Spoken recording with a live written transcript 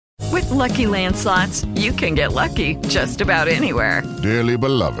Lucky Land Slots, you can get lucky just about anywhere. Dearly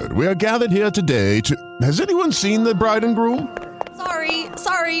beloved, we are gathered here today to... Has anyone seen the bride and groom?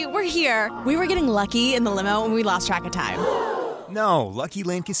 Sorry, we're here. We were getting lucky in the limo and we lost track of time. No, Lucky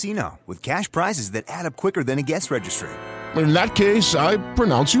Land Casino, with cash prizes that add up quicker than a guest registry. In that case, I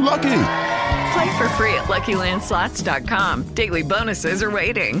pronounce you lucky. Play for free at LuckyLandSlots.com. Daily bonuses are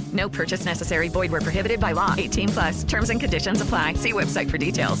waiting. No purchase necessary. Void where prohibited by law. 18+. Terms and conditions apply. See website for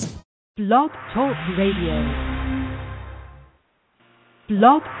details. Blog Talk Radio.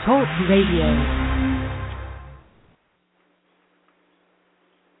 Blog Talk Radio.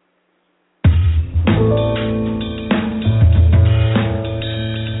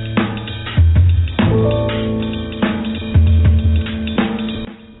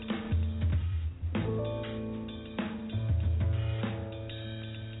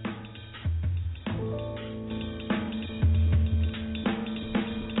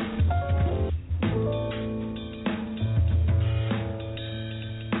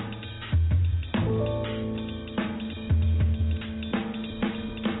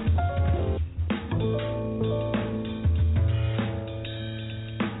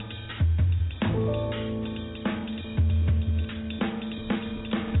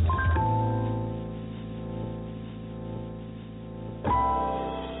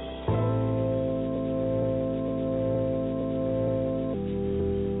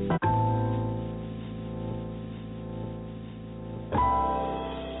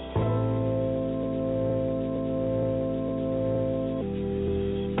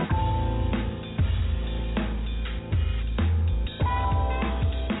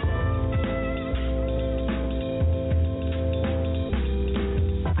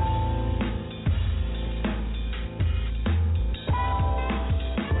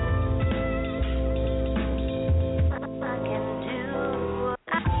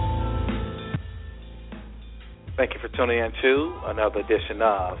 Thank you for tuning in to another edition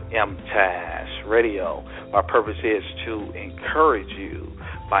of MTAS Radio. Our purpose is to encourage you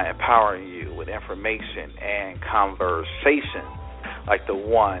by empowering you with information and conversation like the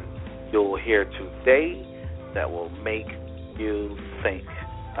one you'll hear today that will make you think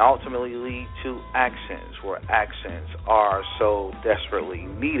and ultimately lead to actions where actions are so desperately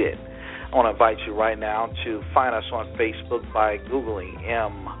needed. I want to invite you right now to find us on Facebook by Googling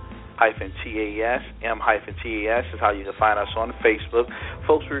M-TAS. M-TAS is how you can find us on Facebook.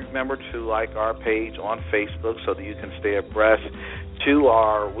 Folks, remember to like our page on Facebook so that you can stay abreast to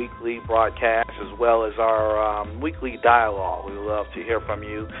our weekly broadcast as well as our weekly dialogue. We would love to hear from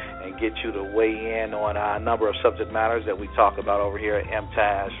you and get you to weigh in on a number of subject matters that we talk about over here at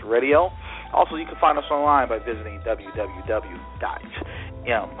MTAS Radio. Also, you can find us online by visiting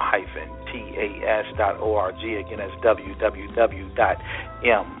www.m-tas.org. Again, that's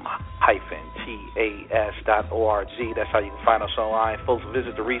www.m-tas.org. That's how you can find us online. Folks,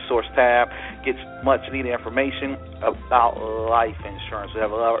 visit the resource tab, get much needed information about life insurance. We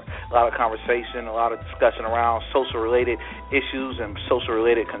have a lot of conversation, a lot of discussion around social-related issues and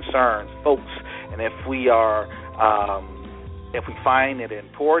social-related concerns, folks. And if we find it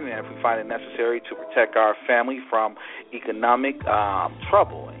important and if we find it necessary to protect our family from economic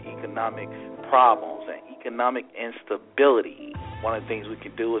trouble and economic problems and economic instability, one of the things we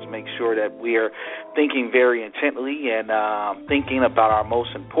can do is make sure that we are thinking very intently and thinking about our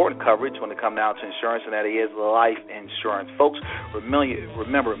most important coverage when it comes down to insurance, and that is life insurance. Folks,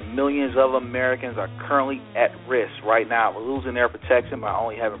 remember, millions of Americans are currently at risk right now of losing their protection by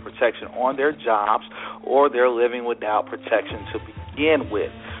only having protection on their jobs, or they're living without protection to begin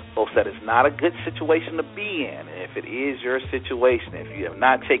with. Folks, that is not a good situation to be in. And if it is your situation, if you have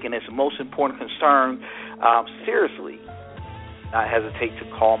not taken this most important concern seriously, not hesitate to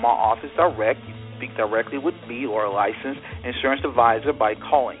call my office direct. You can speak directly with me or a licensed insurance advisor by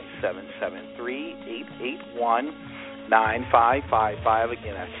calling 773-881-9555.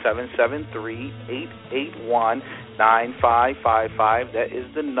 Again, that's 773-881-9555. That is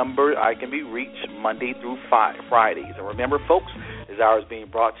the number I can be reached Monday through Fridays. And remember, folks, this hour is being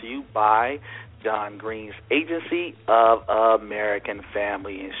brought to you by John Green's Agency of American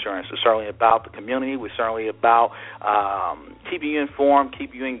Family Insurance. We're certainly about the community. We're certainly about keeping you informed,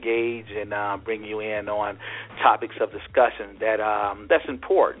 keep you engaged, and bring you in on topics of discussion that's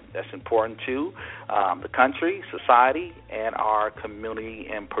important. That's important to the country, society, and our community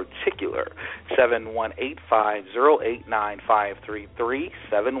in particular. 718-508-9533,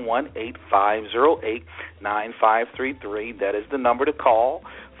 718-508-9533. That is the number to call,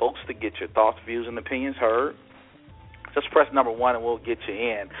 folks, to get your thoughts, views, and opinions heard. just press number 1 and we'll get you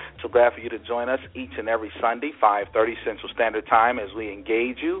in. So glad for you to join us each and every Sunday, 5:30 Central Standard Time, as we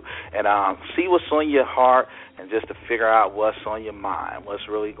engage you and see what's on your heart and just to figure out what's on your mind, what's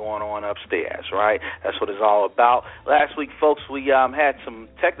really going on upstairs, right? That's what it's all about. Last week, folks, we had some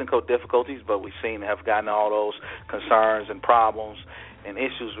technical difficulties, but we seem to have gotten all those concerns and problems and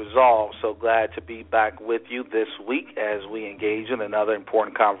issues resolved. So glad to be back with you this week as we engage in another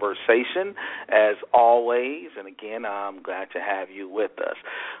important conversation, as always. And again, I'm glad to have you with us.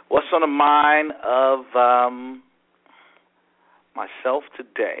 What's on the mind of myself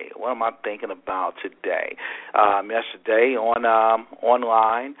today? What am I thinking about today? Yesterday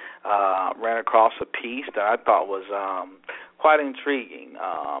online, ran across a piece that I thought was quite intriguing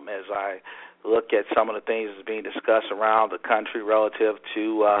as I look at some of the things that's being discussed around the country relative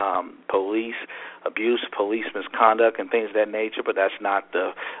to police abuse, police misconduct, and things of that nature, but that's not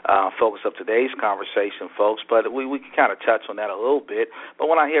the focus of today's conversation, folks. But we can kind of touch on that a little bit. But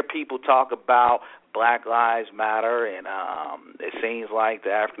when I hear people talk about Black Lives Matter, and it seems like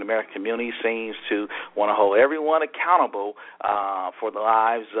the African-American community seems to want to hold everyone accountable for the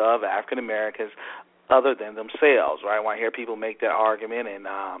lives of African-Americans other than themselves, right? When I hear people make that argument, and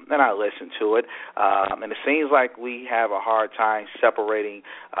I listen to it, and it seems like we have a hard time separating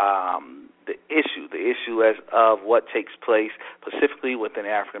the issue as of what takes place specifically within the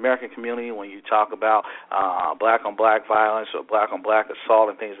African-American community when you talk about black-on-black violence or black-on-black assault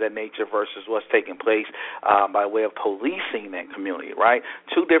and things of that nature versus what's taking place by way of policing that community, right?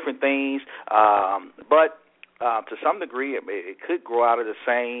 Two different things, but to some degree, it could grow out of the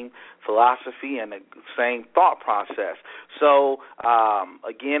same philosophy and the same thought process. So,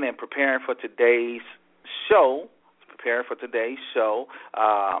 again, in preparing for today's show,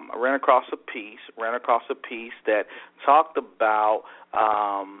 I ran across a piece that talked about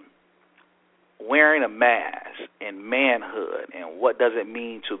wearing a mask and manhood and what does it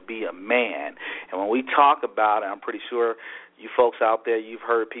mean to be a man. And when we talk about it, I'm pretty sure you folks out there, you've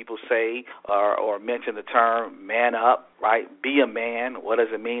heard people say or mention the term man up, right? Be a man. What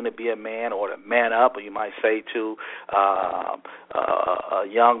does it mean to be a man or to man up? Or you might say to a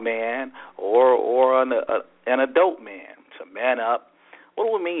young man or an adult man to man up. What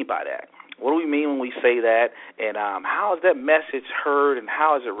do we mean by that? What do we mean when we say that? And how is that message heard and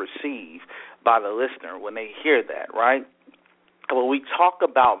how is it received by the listener when they hear that, right? When we talk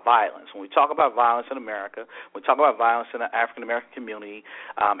about violence, in America, when we talk about violence in the African-American community,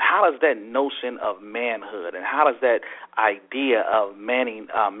 how does that notion of manhood and how does that idea of manning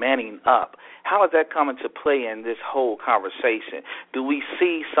up, how does that come into play in this whole conversation? Do we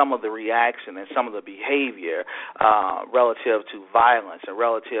see some of the reaction and some of the behavior relative to violence and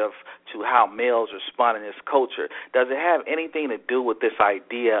relative to how males respond in this culture? Does it have anything to do with this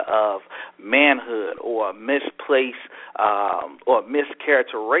idea of manhood or misplaced or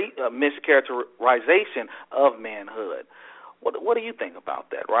mischaracterization of manhood? What do you think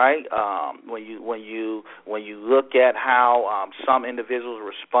about that, right? When you look at how some individuals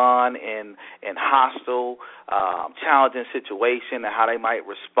respond in hostile, challenging situation and how they might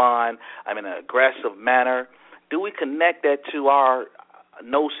respond in an aggressive manner, do we connect that to our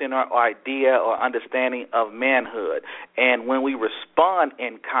notion or idea or understanding of manhood? And when we respond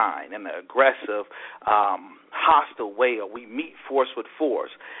in kind, in an aggressive, hostile way, or we meet force with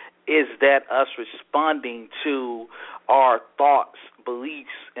force, is that us responding to our thoughts, beliefs,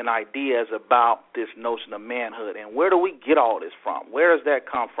 and ideas about this notion of manhood? And where do we get all this from? Where does that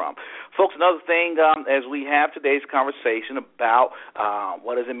come from? Folks, another thing, as we have today's conversation about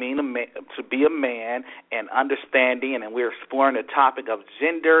what does it mean to be a man and understanding, and we're exploring the topic of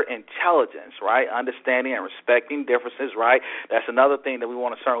gender intelligence, right? Understanding and respecting differences, right? That's another thing that we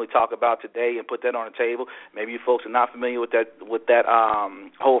want to certainly talk about today and put that on the table. Maybe you folks are not familiar with that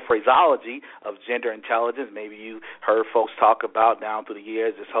whole phraseology of gender intelligence. Maybe you heard folks talk about down through the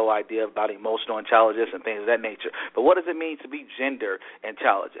years this whole idea about emotional intelligence and things of that nature. But what does it mean to be gender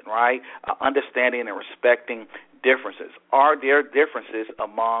intelligent, right? Understanding and respecting differences. Are there differences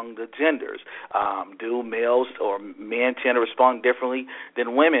among the genders? Do males or men tend to respond differently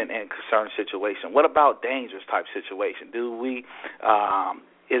than women in certain situations? What about dangerous type situation?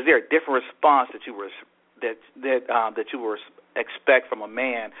 Is there a different response that you would expect from a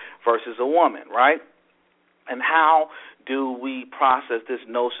man versus a woman, right? And how do we process this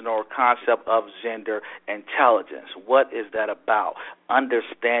notion or concept of gender intelligence? What is that about?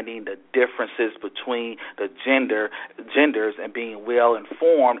 Understanding the differences between the genders and being well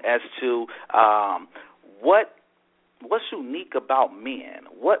informed as to what what's unique about men?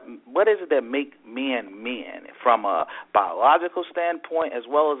 What is it that make men men from a biological standpoint as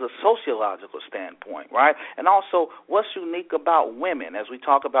well as a sociological standpoint, right? And also, what's unique about women as we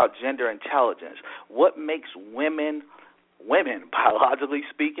talk about gender intelligence? What makes women, biologically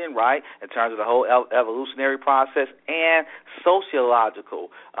speaking, right, in terms of the whole evolutionary process, and sociological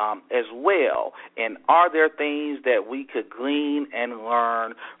as well? And are there things that we could glean and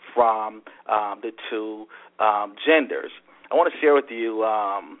learn from the two genders? I want to share with you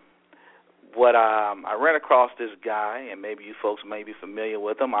what I ran across this guy, and maybe you folks may be familiar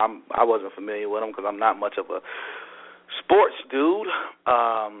with him. I wasn't familiar with him because I'm not much of a sports dude.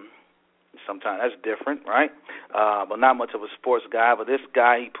 Sometimes that's different, right? But not much of a sports guy. But this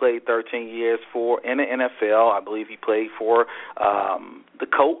guy, he played 13 years in the NFL. I believe he played for the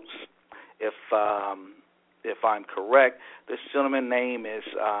Colts, if I'm correct. This gentleman's name is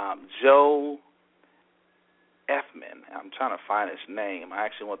Joe Effman. I'm trying to find his name. I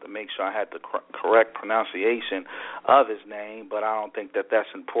actually want to make sure I had the correct pronunciation of his name, but I don't think that that's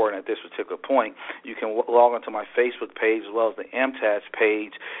important at this particular point. You can log onto my Facebook page as well as the MTAS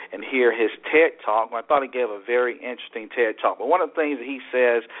page and hear his TED Talk. I thought he gave a very interesting TED Talk. But one of the things that he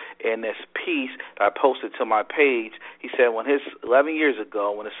says in this piece that I posted to my page, he said 11 years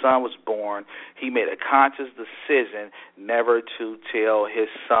ago, when his son was born, he made a conscious decision never to tell his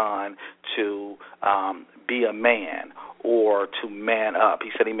son to be a man or to man up.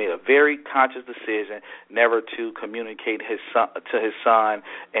 He said he made a very conscious decision never to communicate to his son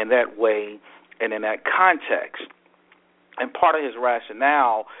in that way and in that context. And part of his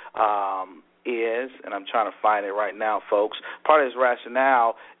rationale is, and I'm trying to find it right now, folks, part of his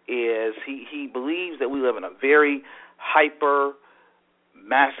rationale is he believes that we live in a very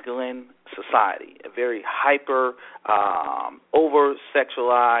hyper-masculine society, a very hyper,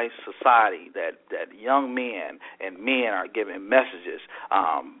 over-sexualized society that young men and men are given messages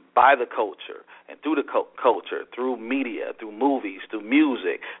by the culture and through the culture, through media, through movies, through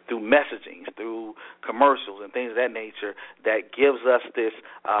music, through messaging, through commercials and things of that nature that gives us this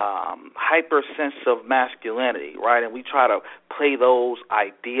hyper sense of masculinity, right? And we try to play those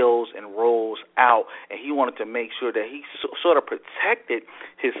ideals and roles out, and he wanted to make sure that he sort of protected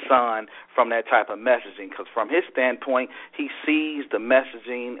his son from that type of messaging, because from his standpoint, he sees the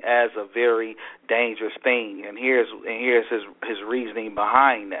messaging as a very dangerous thing, and here's his reasoning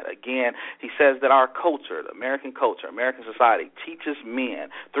behind that. Again, he says that our culture, the American culture, American society, teaches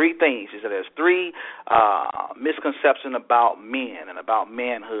men three things. He said there's three misconceptions about men and about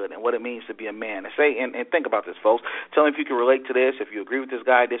manhood and what it means to be a man. And think about this, folks. Tell me if you can relate to this, if you agree with this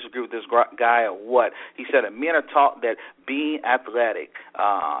guy, disagree with this guy, or what. He said that men are taught that being athletic,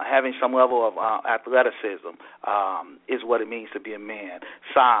 having some level of athleticism is what it means to be a man.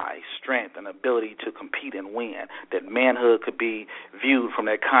 Size, strength, and ability to compete and win. That manhood could be viewed from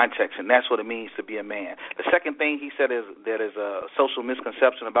that context, and that's what it means to be a man. The second thing he said is that is a social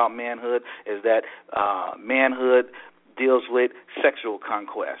misconception about manhood is that manhood deals with sexual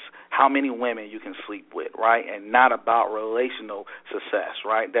conquest, how many women you can sleep with, right, and not about relational success,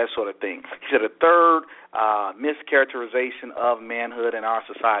 right, that sort of thing. He said a third mischaracterization of manhood in our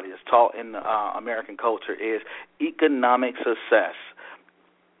society that's taught in American culture is economic success.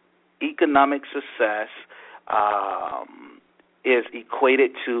 Economic success is equated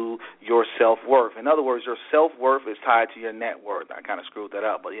to your self-worth. In other words, your self-worth is tied to your net worth. I kind of screwed that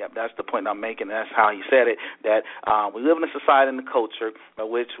up, but yeah, that's the point I'm making. That's how he said it, that we live in a society and a culture by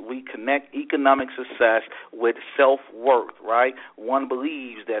which we connect economic success with self-worth, right? One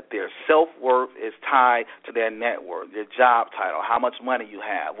believes that their self-worth is tied to their net worth, their job title, how much money you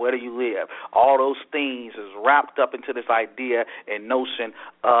have, where do you live. All those things is wrapped up into this idea and notion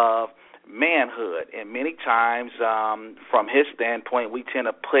of manhood, and many times from his standpoint we tend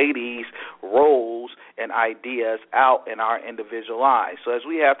to play these roles and ideas out in our individual lives. So as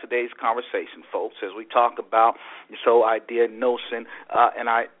we have today's conversation, folks, as we talk about this whole idea notion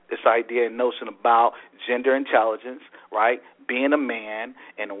this idea and notion about gender intelligence, right, being a man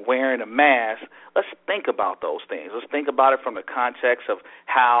and wearing a mask, let's think about those things. Let's think about it from the context of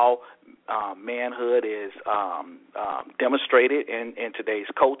how manhood is demonstrated in today's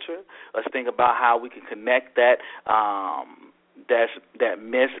culture. Let's think about how we can connect that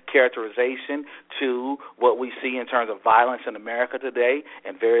mischaracterization to what we see in terms of violence in America today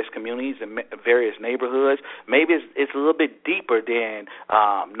in various communities and various neighborhoods. Maybe it's a little bit deeper than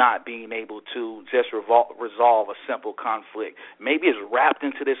not being able to just resolve a simple conflict. Maybe it's wrapped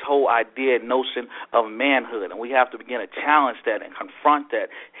into this whole idea and notion of manhood, and we have to begin to challenge that and confront that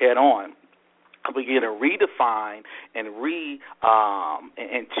head on. Begin to redefine and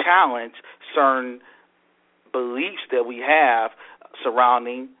challenge certain beliefs that we have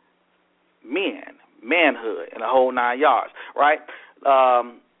surrounding men, manhood, and the whole 9 yards, right?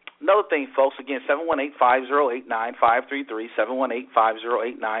 Another thing, folks, again, 718-508-9533,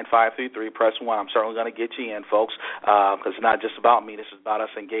 718-508-9533, press 1. I'm certainly going to get you in, folks, because it's not just about me. This is about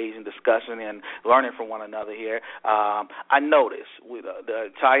us engaging, discussing, and learning from one another here. I noticed with the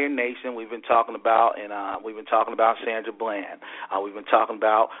entire nation we've been talking about, and we've been talking about Sandra Bland. We've been talking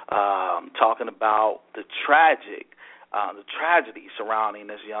about the tragedy surrounding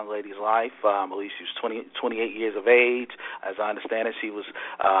this young lady's life. I believe she was 28 years of age. As I understand it, she was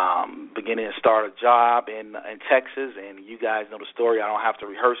beginning to start a job in Texas, and you guys know the story. I don't have to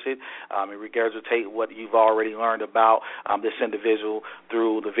rehearse it and regurgitate what you've already learned about this individual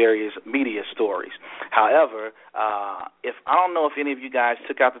through the various media stories. However, if I don't know if any of you guys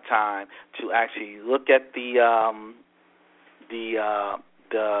took out the time to actually look at the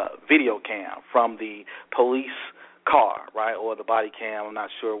video cam from the police car, right, or the body cam. I'm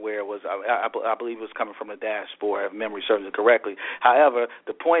not sure where it was. I believe it was coming from the dashboard, if memory serves it correctly. However,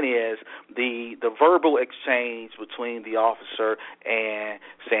 the point is the verbal exchange between the officer and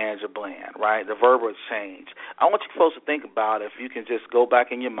Sandra Bland, right, the verbal exchange. I want you folks to think about it, if you can just go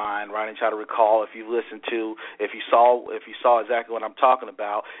back in your mind, right, and try to recall if you listened to, if you saw exactly what I'm talking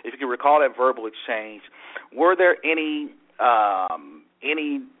about, if you can recall that verbal exchange, were there any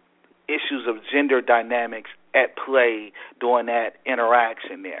issues of gender dynamics at play during that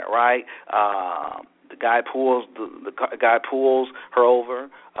interaction there, right? The guy pulls her over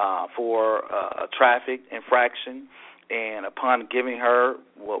for a traffic infraction, and upon giving her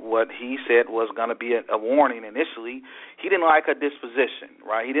what he said was going to be a warning initially, he didn't like her disposition,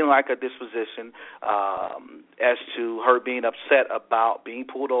 right? He didn't like her disposition as to her being upset about being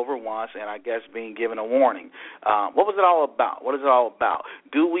pulled over once and I guess being given a warning. What was it all about? What is it all about?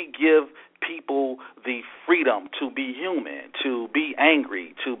 Do we give people the freedom to be human, to be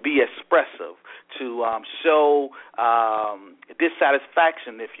angry, to be expressive, to show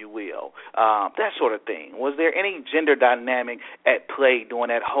dissatisfaction, if you will, that sort of thing? Was there any gender dynamic at play during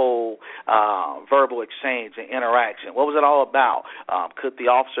that whole verbal exchange and interaction? What was it all about? Could the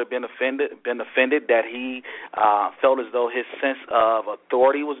officer have been offended that he felt as though his sense of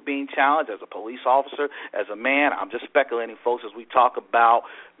authority was being challenged as a police officer, as a man? I'm just speculating, folks, as we talk about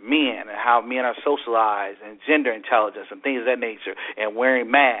men and how men are socialized and gender intelligence and things of that nature and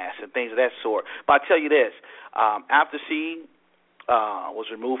wearing masks and things of that sort. But I tell you this, after she was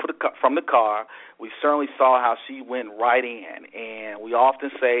removed from the car, we certainly saw how she went right in. And we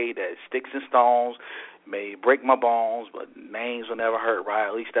often say that sticks and stones may break my bones, but names will never hurt, right?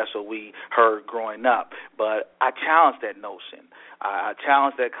 At least that's what we heard growing up. But I challenge that notion. I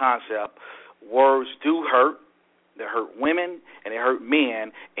challenge that concept. Words do hurt. They hurt women and they hurt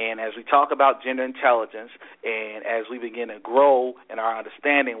men. And as we talk about gender intelligence and as we begin to grow in our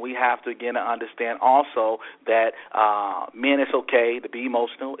understanding, we have to begin to understand also that men, it's okay to be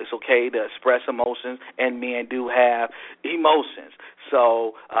emotional. It's okay to express emotions, and men do have emotions.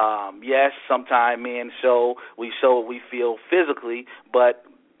 So, yes, sometimes men we feel physically, but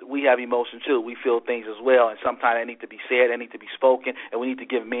we have emotion too. We feel things as well, and sometimes they need to be said, they need to be spoken, and we need to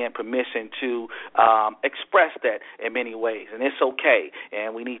give men permission to express that in many ways, and it's okay.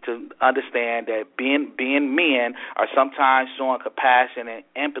 And we need to understand that being men are sometimes showing compassion and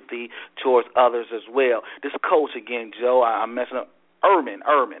empathy towards others as well. This coach, again, Joe, I'm messing up. Ehrmann,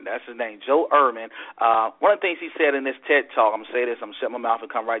 that's his name, Joe Ehrmann. One of the things he said in this TED Talk, I'm going to say this, I'm going to shut my mouth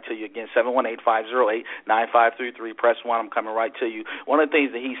and come right to you again, 718-508-9533, press 1, I'm coming right to you. One of the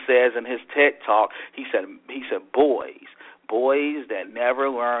things that he says in his TED Talk, he said, boys that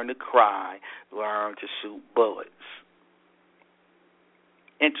never learn to cry learn to shoot bullets.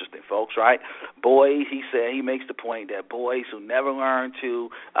 Interesting, folks, right? Boys, he said, he makes the point that boys who never learn to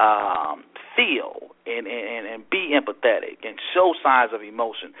feel and be empathetic and show signs of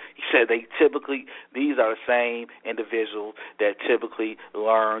emotion, he said these are the same individuals that typically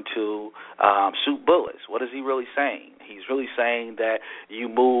learn to shoot bullets. What is he really saying? He's really saying that you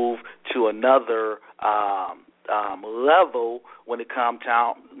move to another level when it comes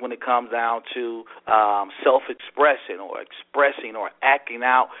down to self-expression or expressing or acting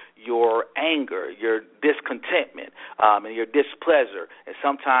out your anger, your discontentment, and your displeasure. And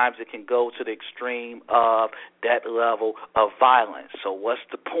sometimes it can go to the extreme of that level of violence. So what's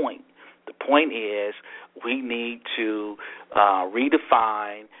the point? The point is we need to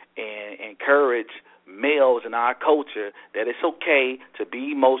redefine and encourage males in our culture that it's okay to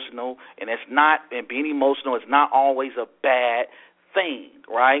be emotional, and being emotional is not always a bad thing,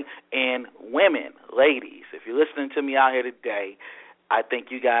 right? And women, ladies, if you're listening to me out here today, I think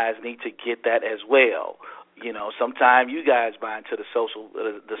you guys need to get that as well. You know, sometimes you guys buy into the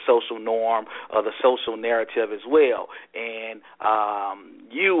social norm or the social narrative as well, and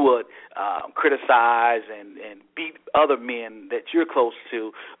you would criticize and beat other men that you're close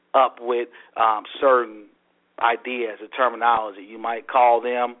to up with certain ideas or terminology. You might call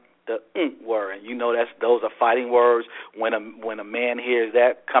them the word, and you know those are fighting words when a man hears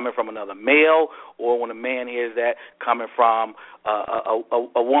that coming from another male, or when a man hears that coming from a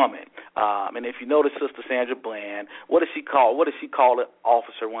woman. And if you notice Sister Sandra Bland, what does she call the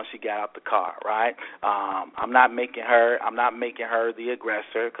officer once she got out the car, right? I'm not making her the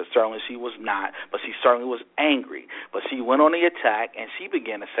aggressor, because certainly she was not, but she certainly was angry. But she went on the attack, and she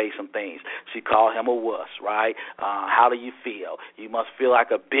began to say some things. She called him a wuss, right? How do you feel? You must feel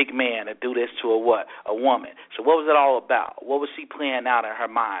like a big man to do this to a woman. So what was it all about? What was she playing out in her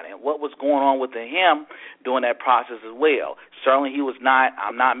mind, and what was going on within him during that process as well? Certainly he was not,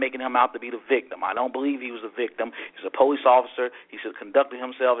 I'm not making him out to be the victim. I don't believe he was a victim. He's a police officer. He should have conducted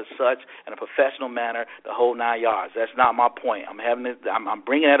himself as such in a professional manner the whole 9 yards. That's not my point. I'm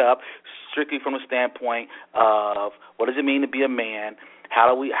bringing that up strictly from the standpoint of what does it mean to be a man,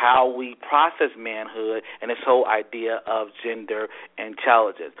 how we process manhood, and this whole idea of gender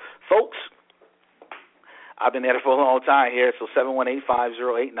intelligence. Folks, I've been at it for a long time here, so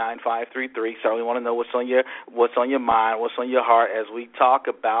 718-508-9533. Certainly want to know what's on your mind, what's on your heart as we talk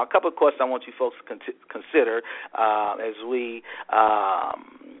about a couple of questions I want you folks to consider as we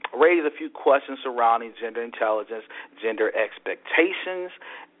raise a few questions surrounding gender intelligence, gender expectations,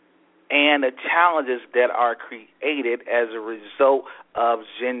 and the challenges that are created as a result of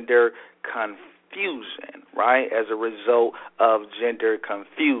gender confusion, right? As a result of gender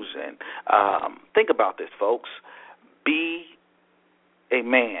confusion. Think about this, folks. Be a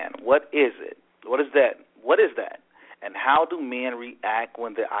man. What is it? What is that? And how do men react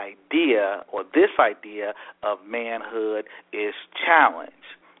when the idea or this idea of manhood is challenged?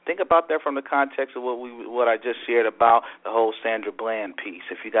 Think about that from the context of what I just shared about the whole Sandra Bland piece.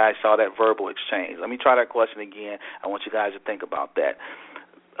 If you guys saw that verbal exchange, let me try that question again. I want you guys to think about that.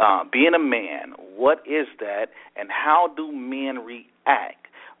 Being a man, what is that, and how do men react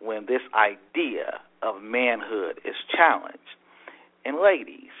when this idea of manhood is challenged? And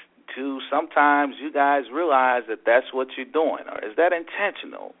ladies, do sometimes you guys realize that that's what you're doing, or is that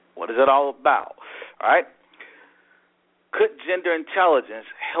intentional? What is it all about? All right. Could gender intelligence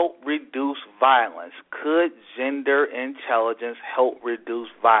help reduce violence? Could gender intelligence help reduce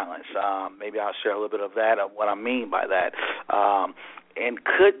violence? Maybe I'll share a little bit of that, of what I mean by that. And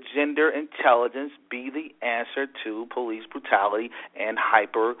could gender intelligence be the answer to police brutality and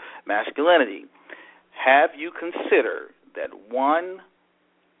hyper-masculinity? Have you considered that one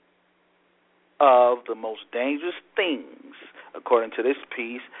of the most dangerous things, according to this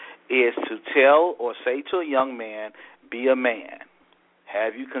piece, is to tell or say to a young man, be a man?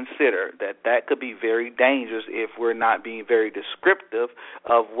 Have you considered that could be very dangerous if we're not being very descriptive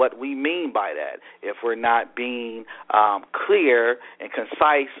of what we mean by that, if we're not being clear and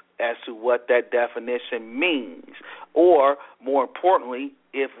concise as to what that definition means, or more importantly,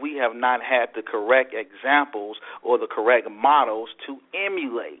 if we have not had the correct examples or the correct models to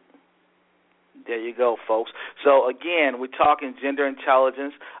emulate. There you go, folks. So, again, we're talking gender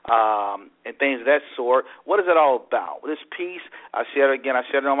intelligence and things of that sort. What is it all about? This piece, I shared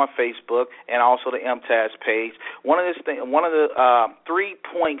it on my Facebook and also the MTAS page. One of the 3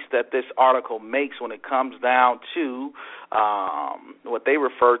 points that this article makes when it comes down to what they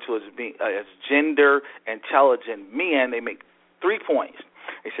refer to as gender intelligent men, they make 3 points.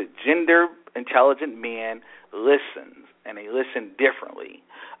 They said gender intelligent men listen, and they listen differently.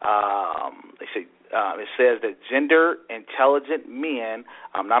 It says that gender intelligent men,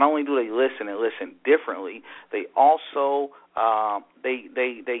 not only do they listen and listen differently, they also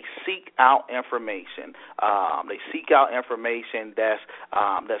they seek out information. They seek out information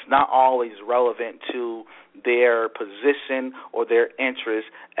that's not always relevant to their position or their interest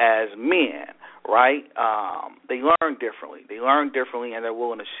as men. Right? They learn differently. And they're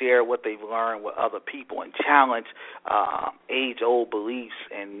willing to share what they've learned with other people and challenge age-old beliefs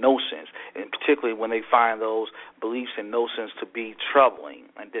and notions, and particularly when they find those beliefs and notions to be troubling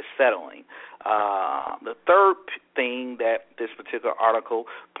and dissettling. The third thing that this particular article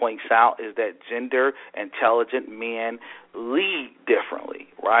points out is that gender intelligent men lead differently,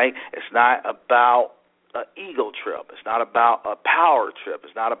 right? It's not about an ego trip. It's not about a power trip.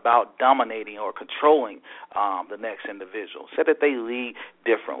 It's not about dominating or controlling the next individual. Said that they lead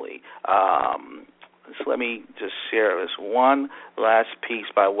differently. So let me just share this one last piece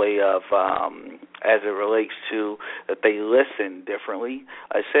by way of, as it relates to that they listen differently.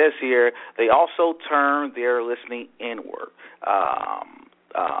 It says here they also turn their listening inward.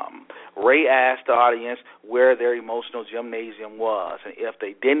 Ray asked the audience where their emotional gymnasium was, and if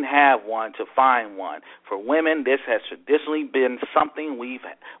they didn't have one, to find one. For women, this has traditionally been something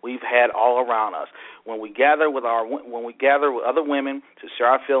we've had all around us. When we gather with other women to share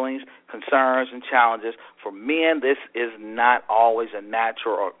our feelings, concerns, and challenges, for men, this is not always a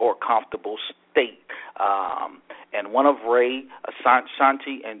natural or comfortable state. And one of Ray,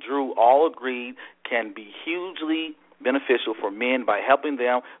 Ashanti, and Drew all agreed can be hugely beneficial for men by helping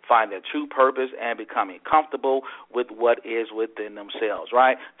them find their true purpose and becoming comfortable with what is within themselves,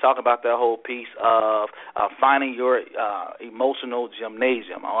 right? Talk about that whole piece of finding your emotional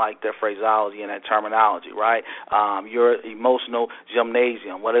gymnasium. I like that phraseology and that terminology, right? Your emotional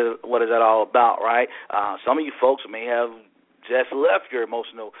gymnasium. What is that all about, right? Some of you folks may have just left your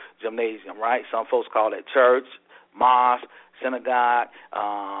emotional gymnasium, right? Some folks call it church, mosque, synagogue,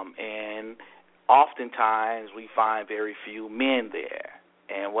 and oftentimes we find very few men there.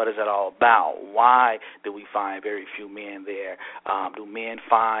 And what is that all about? Why do we find very few men there? Do men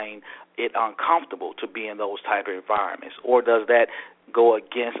find it uncomfortable to be in those type of environments? Or does that go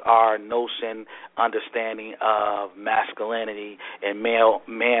against our understanding of masculinity and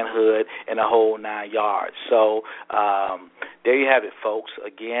manhood and the whole 9 yards? So there you have it, folks.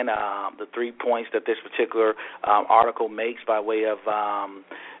 Again, the 3 points that this particular article makes by way of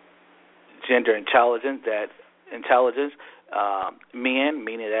gender intelligence, men,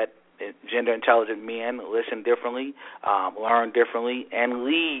 meaning that gender intelligent men listen differently, learn differently, and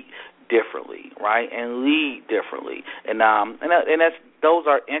lead differently, right? And lead differently, and those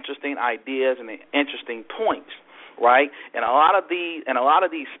are interesting ideas and interesting points, right? And a lot of these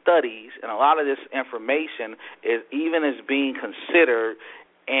studies and a lot of this information is being considered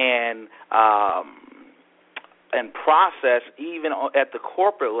and processed even at the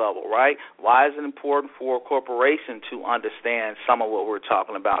corporate level, right? Why is it important for a corporation to understand some of what we're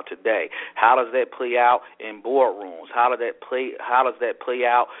talking about today? How does that play out in boardrooms? How does that play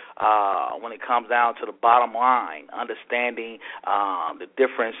out when it comes down to the bottom line? Understanding the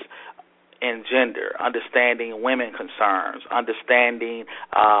difference in gender, understanding women concerns, understanding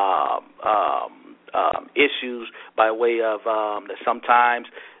issues by way of that sometimes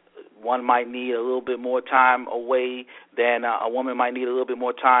one might need a little bit more time away than a woman might need a little bit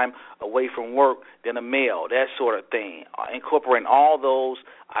more time away from work than a male, that sort of thing. Incorporating all those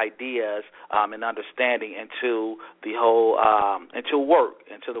ideas and understanding into the whole,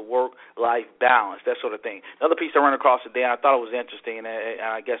 into the work-life balance, that sort of thing. Another piece I ran across today, and I thought it was interesting, and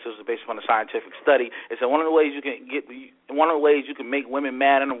I guess it was based upon a scientific study, is that one of the ways you can make women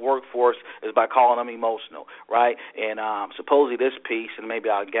mad in the workforce is by calling them emotional, right? And supposedly this piece, and maybe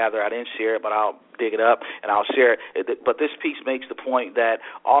I didn't share it, but I'll dig it up and I'll share it. But this piece makes the point that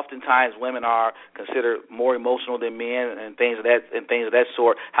oftentimes women are considered more emotional than men and things of that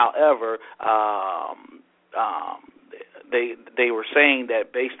sort. However, they were saying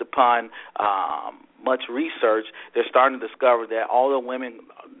that based upon much research, they're starting to discover that although women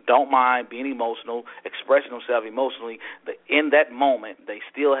don't mind being emotional, expressing themselves emotionally, in that moment they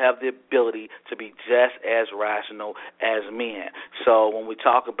still have the ability to be just as rational as men. So when we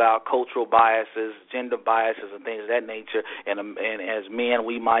talk about cultural biases, gender biases, and things of that nature, and as men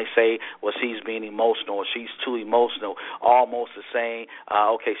we might say, well, she's being emotional or she's too emotional, almost the same,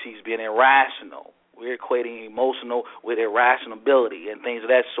 okay, she's being irrational. We're equating emotional with irrationality and things of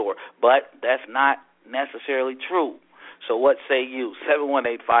that sort, but that's not necessarily true. So what say you?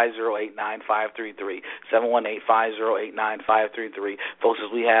 718-508-9533. 718-508-9533. Folks, as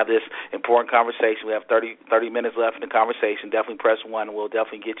we have this important conversation, we have 30 minutes left in the conversation. Definitely press 1, and we'll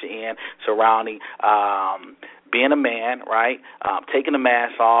definitely get you in surrounding being a man, right, taking the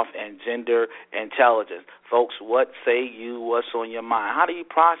mask off, and gender intelligence. Folks, what say you? What's on your mind? How do you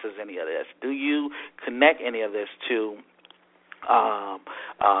process any of this? Do you connect any of this to,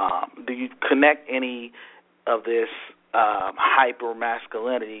 do you connect any of this hyper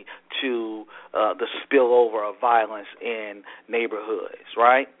masculinity to the spillover of violence in neighborhoods,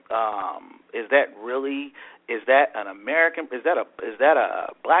 right? Is that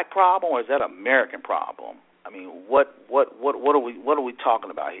a black problem, or is that an American problem? I mean, what are we talking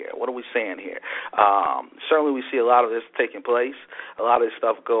about here? What are we saying here? Certainly, we see a lot of this taking place. A lot of this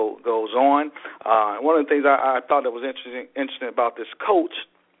stuff goes on. One of the things I thought that was interesting about this coach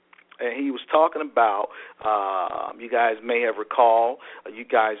and he was talking about, you guys may recall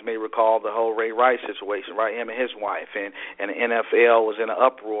the whole Ray Rice situation, right? Him and his wife, and the NFL was in an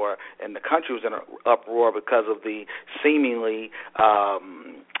uproar, and the country was in an uproar because of the seemingly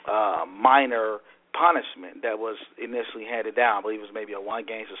minor punishment that was initially handed down. I believe it was maybe a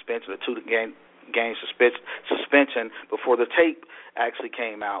 1-game suspension or 2-game suspension before the tape actually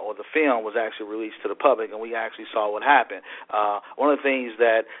came out, or the film was actually released to the public, and we actually saw what happened. One of the things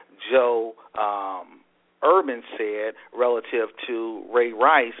that Joe Urban said relative to Ray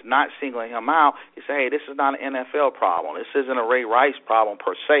Rice, not singling him out, he said, hey, this is not an NFL problem. This isn't a Ray Rice problem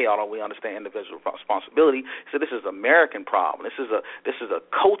per se, although we understand individual responsibility. He said this is an American problem. This is a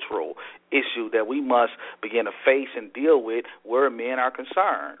cultural issue that we must begin to face and deal with where men are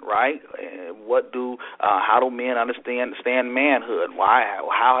concerned, right? How do men understand manhood?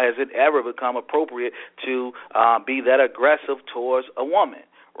 How has it ever become appropriate to be that aggressive towards a woman?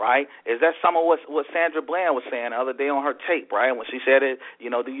 Right? Is that some of what Sandra Bland was saying the other day on her tape, right? When she said it,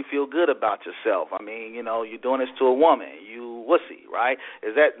 do you feel good about yourself? I mean, you're doing this to a woman, you wussy, right?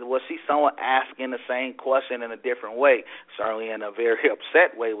 Was she someone asking the same question in a different way? Certainly in a very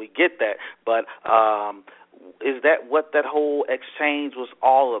upset way, we get that. But is that what that whole exchange was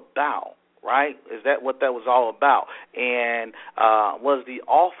all about? Right? Is that what that was all about? And was the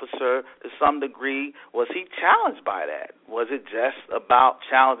officer, to some degree, was he challenged by that? Was it just about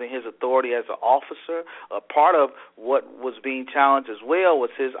challenging his authority as an officer? A part of what was being challenged as well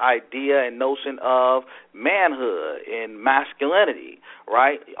was his idea and notion of manhood and masculinity,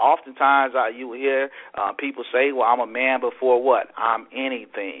 right? Oftentimes you hear people say, well, I'm a man before what? I'm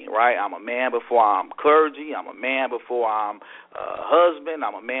anything, right? I'm a man before I'm clergy. I'm a man before I'm a husband.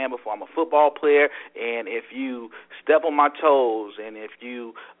 I'm a man before I'm a football player. And if you step on my toes and if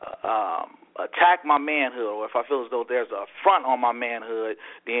you attack my manhood, or if I feel as though there's a affront on my manhood,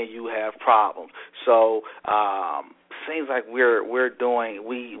 then you have problems. So seems like we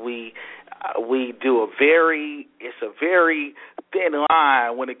do it's a very thin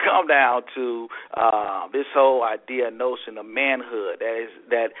line when it comes down to this whole notion of manhood.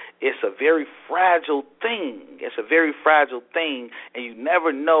 That it's a very fragile thing. It's a very fragile thing, and you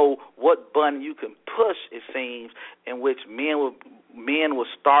never know what button you can push, it seems, in which men will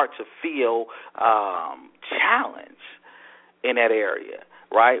start to feel challenged in that area.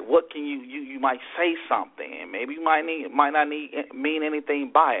 Right? What can you might say something, and maybe you might not mean anything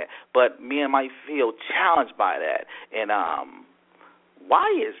by it, but men might feel challenged by that. And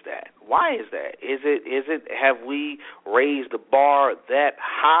why is that? Why is that? Is it have we raised the bar that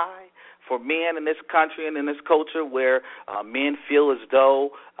high for men in this country and in this culture where men feel as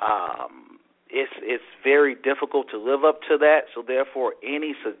though it's very difficult to live up to that, so therefore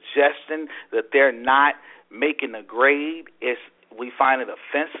any suggestion that they're not making a grade we find it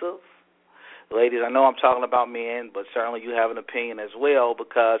offensive? Ladies, I know I'm talking about men, but certainly you have an opinion as well,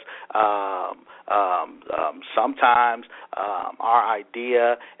 because sometimes our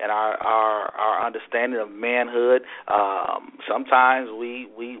idea and our understanding of manhood, sometimes we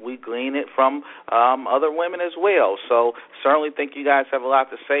glean it from other women as well. So certainly think you guys have a lot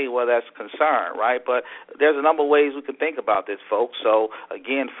to say where that's concerned, right? But there's a number of ways we can think about this, folks. So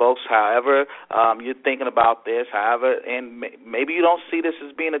again, folks, however you're thinking about this, and maybe you don't see this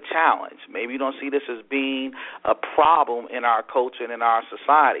as being a challenge. Maybe you don't see this as being a problem in our culture and in our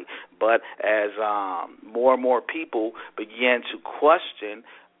society. But as more and more people begin to question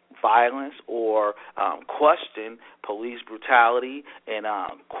violence or question police brutality and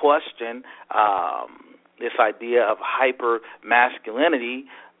question this idea of hyper-masculinity,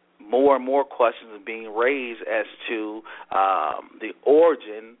 more and more questions are being raised as to the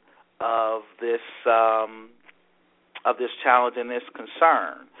origin of this challenge and this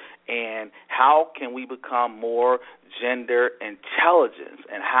concern, and how can we become more gender intelligent,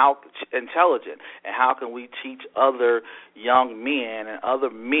 and how can we teach other young men and other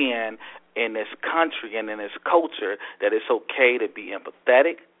men in this country and in this culture that it's okay to be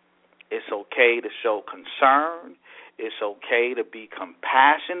empathetic, it's okay to show concern, it's okay to be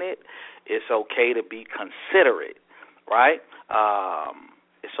compassionate, it's okay to be considerate, right?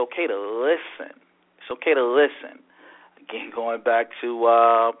 It's okay to listen. It's okay to listen. Again, going back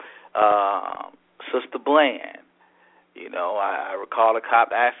to Sister Bland, I recall a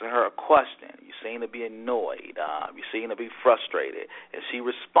cop asking her a question. You seem to be annoyed. You seem to be frustrated. And she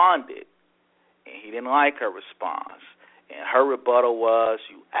responded, and he didn't like her response. And her rebuttal was,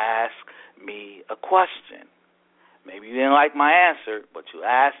 you asked me a question. Maybe you didn't like my answer, but you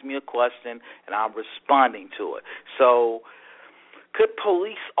asked me a question, and I'm responding to it. So could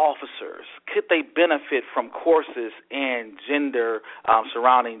police officers, could they benefit from courses in gender,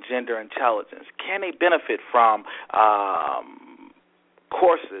 surrounding gender intelligence? Can they benefit from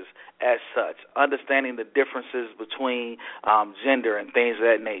courses as such, understanding the differences between gender and things of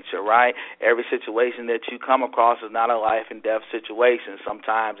that nature, right? Every situation that you come across is not a life and death situation.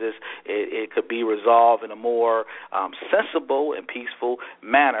 Sometimes it could be resolved in a more sensible and peaceful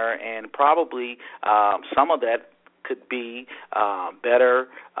manner, and probably some of that could be better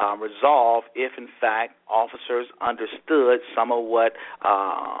resolved if, in fact, officers understood some of what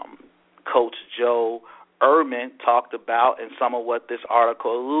Coach Joe Ehrmann talked about and some of what this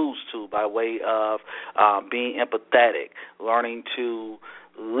article alludes to by way of being empathetic, learning to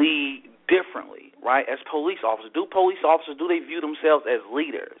lead differently, right? As police officers, do they view themselves as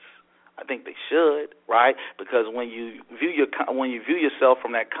leaders? I think they should, right? Because when you view yourself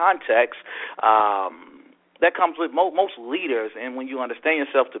from that context, that comes with most leaders, and when you understand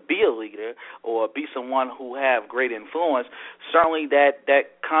yourself to be a leader or be someone who have great influence, certainly that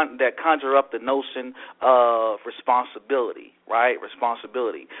conjure up the notion of responsibility, right?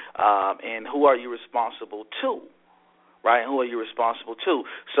 Responsibility, and who are you responsible to? Right, who are you responsible to?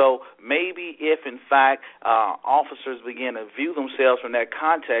 So maybe if, in fact, officers begin to view themselves from that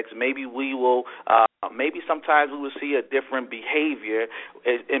context, maybe we will, maybe sometimes we will see a different behavior,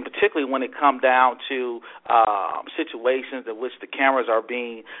 and particularly when it comes down to situations in which the cameras are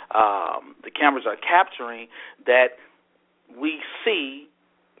capturing, that we see,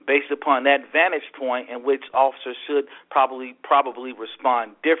 based upon that vantage point, in which officers should probably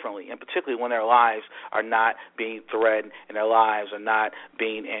respond differently, and particularly when their lives are not being threatened and their lives are not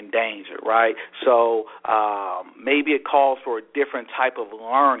being endangered, right? So maybe it calls for a different type of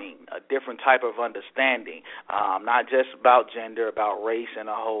learning, a different type of understanding, not just about gender, about race, and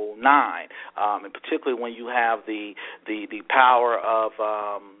a whole nine, and particularly when you have the power of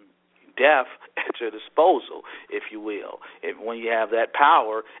death at your disposal, if you will, when you have that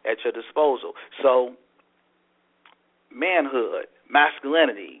power at your disposal. So manhood,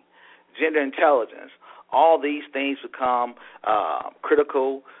 masculinity, gender intelligence, all these things become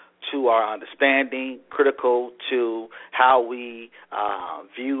critical to our understanding, critical to how we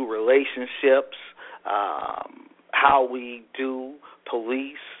view relationships, how we do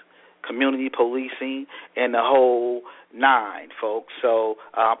police, community policing, and the whole nine, folks. So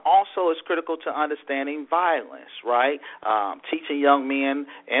also it's critical to understanding violence, right? Teaching young men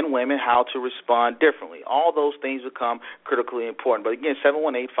and women how to respond differently. All those things become critically important. But again,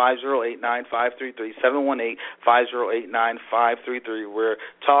 718-508-9533, 718-508-9533. We're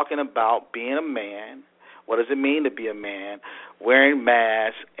talking about being a man. What does it mean to be a man? Wearing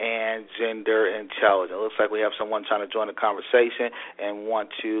masks and gender intelligence. It looks like we have someone trying to join the conversation and want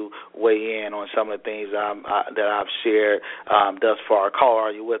to weigh in on some of the things that I've shared thus far. Caller,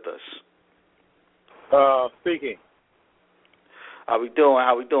 are you with us? Speaking. How we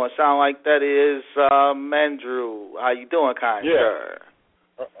doing? Sound like that is Mandrew. How you doing, kind sir?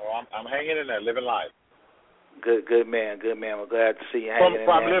 I'm hanging in there, living life. Good man. We're glad to see you hanging in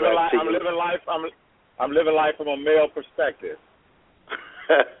there. I'm living life from a male perspective.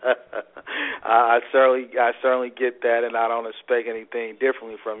 I certainly get that, and I don't expect anything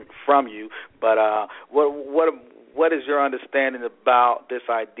differently from you. But what is your understanding about this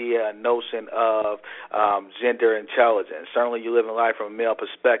idea and notion of gender intelligence? Certainly, you live in life from a male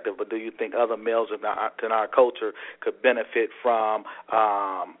perspective, but do you think other males in our culture could benefit from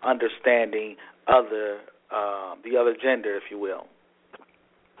understanding the other gender, if you will?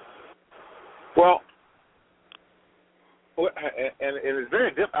 Well. And it's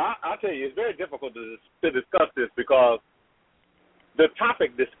very I'll tell you, it's very difficult to discuss this because the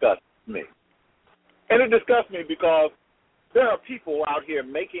topic disgusts me. And it disgusts me because there are people out here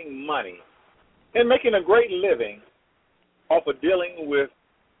making money and making a great living off of dealing with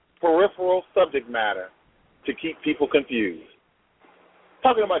peripheral subject matter to keep people confused.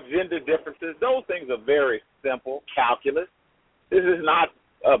 Talking about gender differences, those things are very simple, calculus. This is not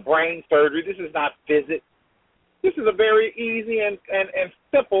brain surgery. This is not physics. This is a very easy and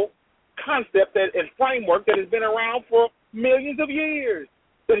simple concept and framework that has been around for millions of years.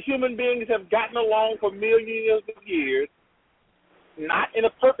 That human beings have gotten along for millions of years, not in a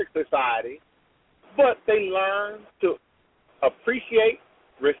perfect society, but they learn to appreciate,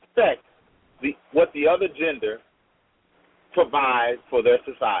 respect what the other gender provides for their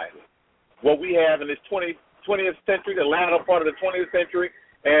society. What we have in this 20th century, the latter part of the 20th century,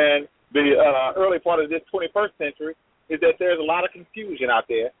 and the early part of this 21st century, is that there's a lot of confusion out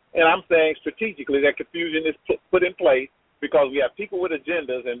there. And I'm saying strategically that confusion is put in place because we have people with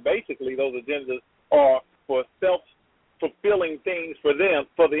agendas, and basically those agendas are for fulfilling things for them,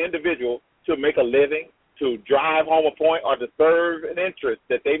 for the individual to make a living, to drive home a point, or to serve an interest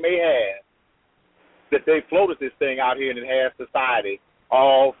that they may have, that they floated this thing out here and it has society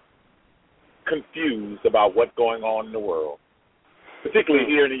all confused about what's going on in the world, particularly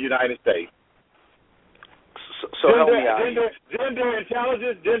here in the United States. So help me out. Gender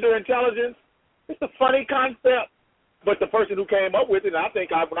intelligence, it's a funny concept. But the person who came up with it, and I think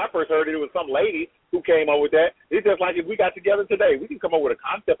when I first heard it, it was some lady who came up with that. It's just like if we got together today, we can come up with a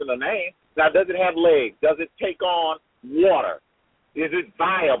concept and a name. Now, does it have legs? Does it take on water? Is it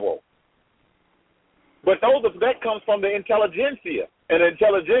viable? But that comes from the intelligentsia. And the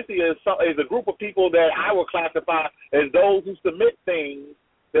intelligentsia is a group of people that I would classify as those who submit things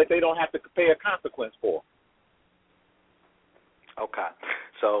that they don't have to pay a consequence for. Okay.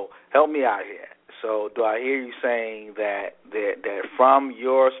 So help me out here. So do I hear you saying that from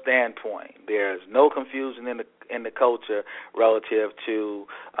your standpoint, there's no confusion in the culture relative to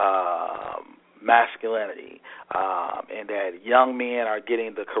masculinity, and that young men are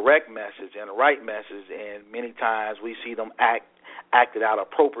getting the correct message and the right message, and many times we see them acted out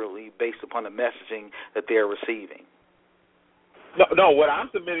appropriately based upon the messaging that they're receiving? No. What I'm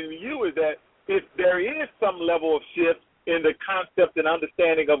submitting to you is that if there is some level of shift in the concept and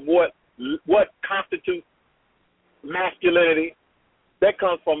understanding of what constitutes masculinity, that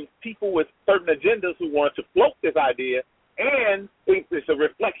comes from people with certain agendas who want to float this idea, and it's a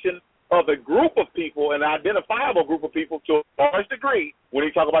reflection of a group of people, an identifiable group of people to a large degree, when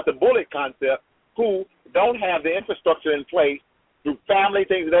you talk about the bullet concept, who don't have the infrastructure in place through family,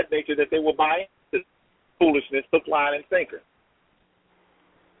 things of that nature, that they will buy into foolishness, hook, line, and sinker.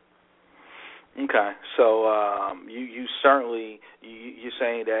 Okay, so you're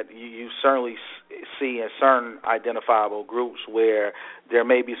saying that you certainly see in certain identifiable groups where there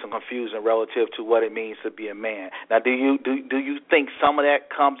may be some confusion relative to what it means to be a man. Now, do you think some of that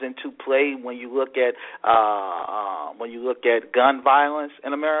comes into play when you look at gun violence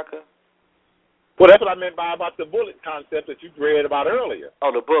in America? Well, that's what I meant about the bullet concept that you read about earlier.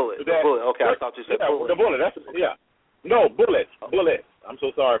 Oh, the bullet. Okay, I thought you said bullet. The bullet. No, bullets. Bullets. I'm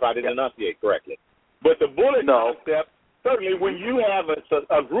so sorry if I didn't enunciate correctly. But the bullet concept, certainly when you have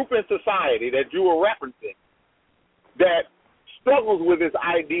a group in society that you were referencing that struggles with its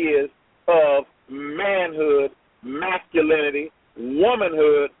ideas of manhood, masculinity,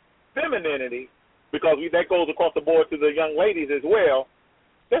 womanhood, femininity, because that goes across the board to the young ladies as well,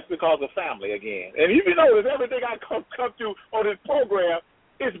 that's because of family again. And if you notice, everything I come to on this program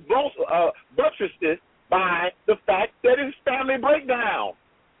is buttressed by the fact that it's family breakdown.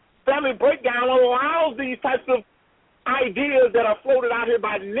 Family breakdown allows these types of ideas that are floated out here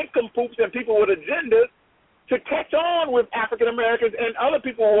by nincompoops and people with agendas to catch on with African Americans and other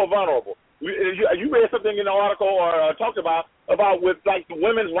people who are vulnerable. You read something in the article or talked about with like the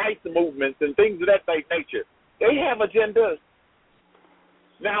women's rights movements and things of that nature. They have agendas.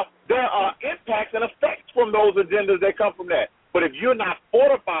 Now, there are impacts and effects from those agendas that come from that. But if you're not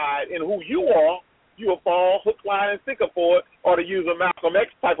fortified in who you are, you will fall hook, line, and sinker for it, or to use a Malcolm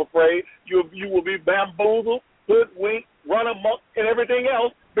X type of phrase, you will be bamboozled, hoodwinked, run amok, and everything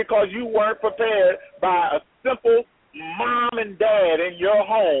else because you weren't prepared by a simple mom and dad in your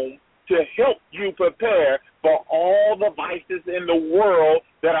home to help you prepare for all the vices in the world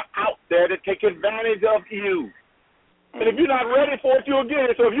that are out there to take advantage of you. And if you're not ready for it, you'll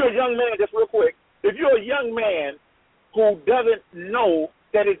get it. So if you're a young man, just real quick, if you're a young man who doesn't know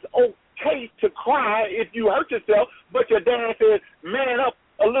that it's okay to cry if you hurt yourself, but your dad says, man up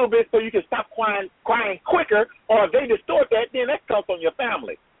a little bit so you can stop crying quicker, or if they distort that, then that comes from your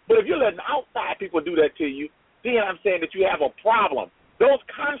family. But if you're letting outside people do that to you, then I'm saying that you have a problem. Those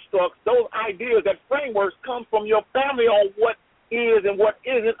constructs, those ideas, that frameworks come from your family on what is and what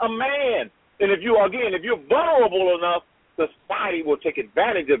isn't a man. And if you're vulnerable enough, society will take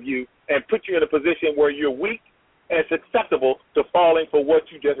advantage of you and put you in a position where you're weak and susceptible to falling for what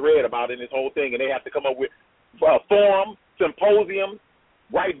you just read about in this whole thing. And they have to come up with forums, symposiums,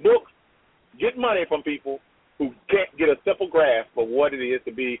 write books, get money from people who can't get a simple grasp of what it is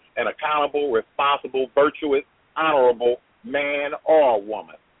to be an accountable, responsible, virtuous, honorable man or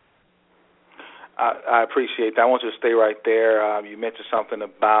woman. I appreciate that. I want you to stay right there. You mentioned something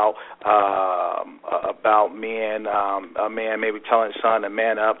about men, a man maybe telling his son to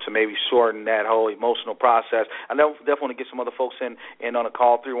man up to maybe shorten that whole emotional process. I definitely want to get some other folks in on the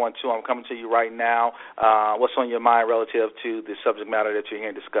call, 312. I'm coming to you right now. What's on your mind relative to the subject matter that you're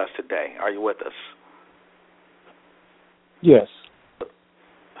hearing discussed today? Are you with us? Yes.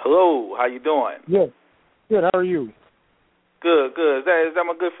 Hello. How you doing? Yes. Good. How are you? Good. Is that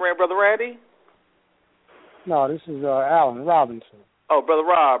my good friend, Brother Randy? No, this is Alan Robinson. Oh, Brother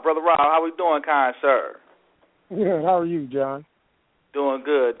Rob, how we doing, kind sir? Good. How are you, John? Doing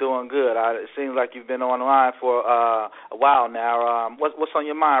good. It seems like you've been on the line for a while now. What's on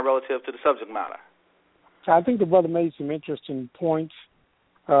your mind relative to the subject matter? I think the brother made some interesting points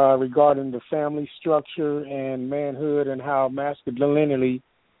regarding the family structure and manhood and how masculinity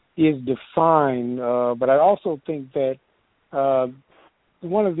is defined. But I also think that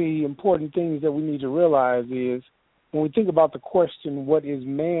one of the important things that we need to realize is when we think about the question, what is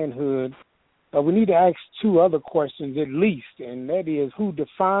manhood, we need to ask two other questions at least, and that is, who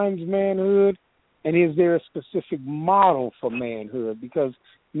defines manhood, and is there a specific model for manhood? Because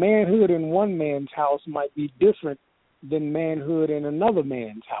manhood in one man's house might be different than manhood in another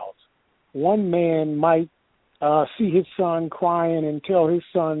man's house. One man might see his son crying and tell his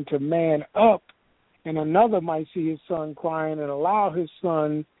son to man up, and another might see his son crying and allow his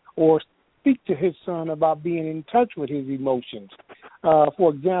son or speak to his son about being in touch with his emotions. For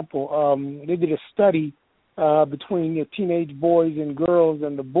example, they did a study between the teenage boys and girls,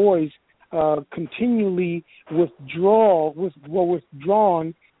 and the boys continually withdrawn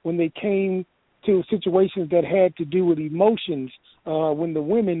when they came to situations that had to do with emotions, when the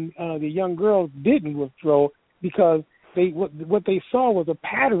women, the young girls, didn't withdraw because what they saw was a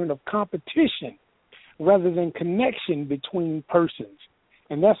pattern of competition rather than connection between persons.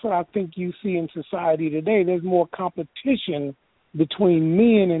 And that's what I think you see in society today. There's more competition between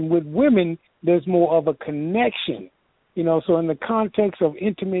men, and with women, there's more of a connection. So in the context of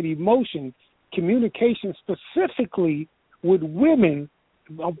intimate emotion, communication specifically with women,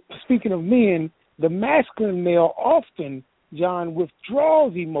 speaking of men, the masculine male often, John,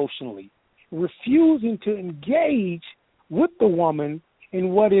 withdraws emotionally, refusing to engage with the woman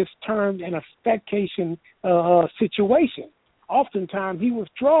in what is termed an affectation situation. Oftentimes he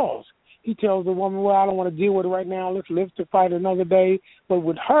withdraws. He tells the woman, well, I don't want to deal with it right now. Let's live to fight another day. But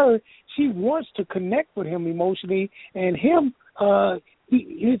with her, she wants to connect with him emotionally, and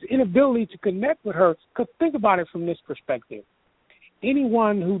his inability to connect with her, because think about it from this perspective.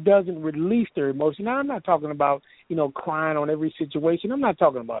 Anyone who doesn't release their emotion, now I'm not talking about, crying on every situation. I'm not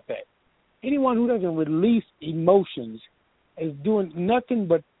talking about that. Anyone who doesn't release emotions is doing nothing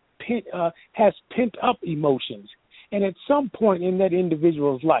but has pent-up emotions. And at some point in that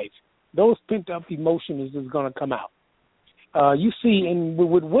individual's life, those pent-up emotions is going to come out. You see,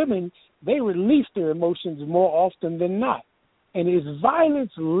 with women, they release their emotions more often than not. And is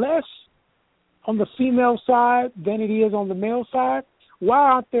violence less on the female side than it is on the male side? Why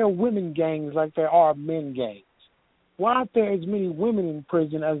aren't there women gangs like there are men gangs? Why aren't there as many women in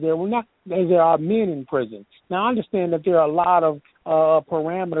prison as there are men in prison? Now, I understand that there are a lot of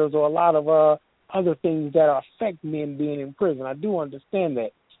parameters or a lot of other things that affect men being in prison. I do understand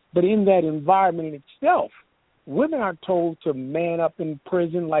that. But in that environment in itself, women are told to man up in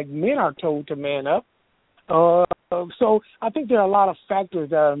prison like men are told to man up. So I think there are a lot of factors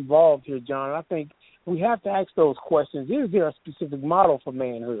that are involved here, John. I think we have to ask those questions. Is there a specific model for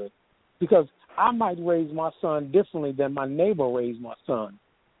manhood? Because I might raise my son differently than my neighbor raised my son,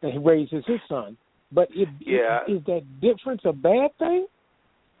 and he raises his son. But is that difference a bad thing?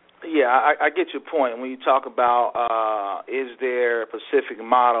 Yeah, I get your point. When you talk about is there specific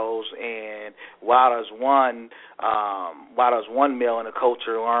models, and why does one male in a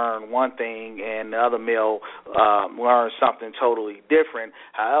culture learn one thing and the other male learn something totally different?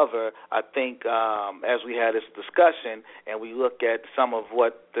 However, I think as we had this discussion and we look at some of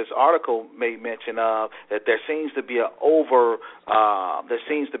what this article made mention of, that there seems to be a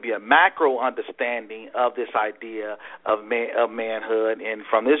macro understanding of this idea of manhood, and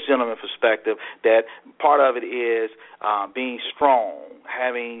from this gentleman's perspective, that part of it is being strong,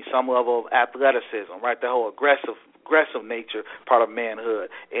 having some level of athleticism, right? The whole aggressive nature part of manhood,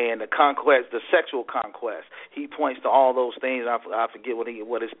 and the conquest, the sexual conquest. He points to all those things. I forget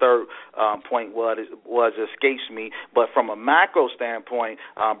what his third point was escapes me. But from a macro standpoint,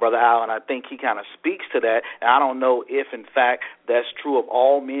 Brother Allen, I think he kind of speaks to that. And I don't know if, in fact, that's true of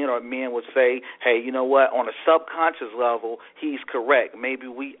all men, or men would say, hey, you know what, on a subconscious level, he's correct. Maybe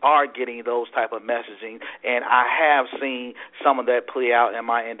we are getting those type of messaging, and I have seen some of that play out in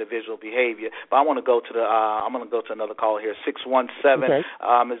my individual behavior. But I want to go to another call here, 617. Okay.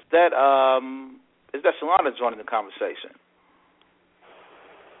 Is that Shalonda joining the conversation?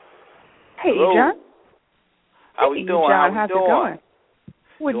 Hey, hello. John. How we doing? John, how's it going?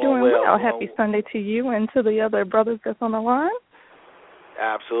 We're doing well. Well. Happy Sunday to you and to the other brothers that's on the line.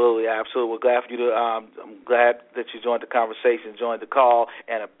 Absolutely. We're glad for you to. I'm glad that you joined the conversation, joined the call,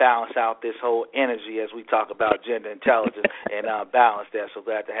 and balance out this whole energy as we talk about gender intelligence and balance there. So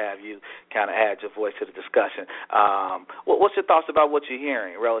glad to have you kind of add your voice to the discussion. What's your thoughts about what you're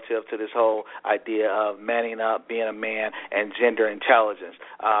hearing relative to this whole idea of manning up, being a man, and gender intelligence?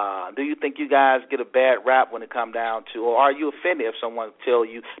 Do you think you guys get a bad rap when it comes down to, or are you offended if someone tells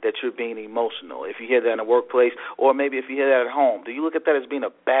you that you're being emotional? If you hear that in the workplace, or maybe if you hear that at home, do you look at that as being a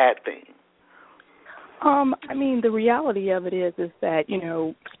bad thing? I mean, the reality of it is that,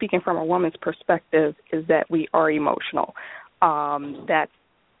 speaking from a woman's perspective, is that we are emotional. That's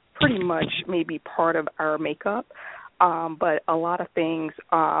pretty much maybe part of our makeup. But a lot of things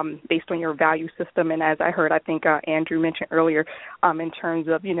based on your value system, and as I heard, I think Andrew mentioned earlier, in terms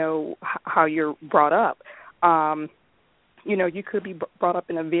of, how you're brought up. You could be brought up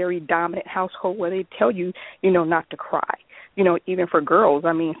in a very dominant household where they tell you, not to cry. Even for girls,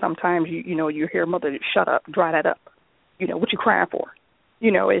 I mean, sometimes, you hear mother, shut up, dry that up. What you crying for?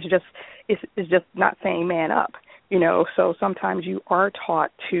 It's just not saying man up. So sometimes you are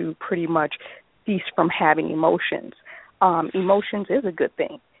taught to pretty much cease from having emotions. Emotions is a good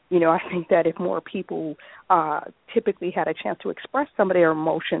thing. I think that if more people typically had a chance to express some of their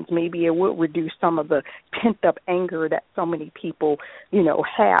emotions, maybe it would reduce some of the pent-up anger that so many people,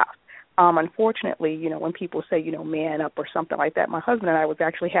 have. Unfortunately, when people say, man up or something like that, my husband and I was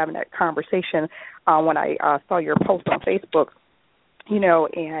actually having that conversation when I saw your post on Facebook,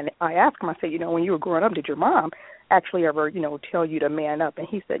 and I asked him, I said, when you were growing up, did your mom actually ever, tell you to man up? And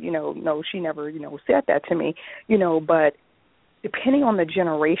he said, no, she never, said that to me, but depending on the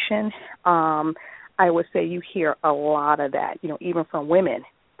generation, I would say you hear a lot of that, even from women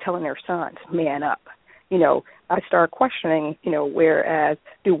telling their sons, man up. I start questioning, whereas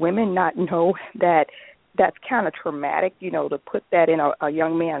do women not know that that's kind of traumatic, to put that in a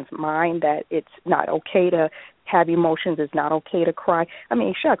young man's mind that it's not okay to have emotions, it's not okay to cry. I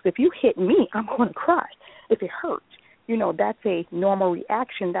mean, shucks, if you hit me, I'm going to cry if it hurts. That's a normal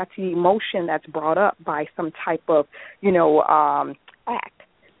reaction. That's the emotion that's brought up by some type of, act.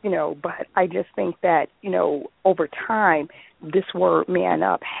 But I just think that, over time, this word man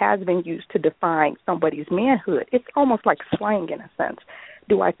up has been used to define somebody's manhood. It's almost like slang in a sense.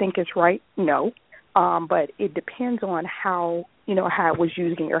 Do I think it's right? No. But it depends on how it was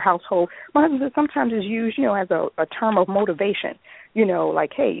used in your household. My husband says sometimes it's used, as a term of motivation.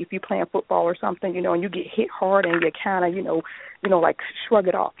 Like, hey, if you're playing football or something, and you get hit hard and you kind of, like shrug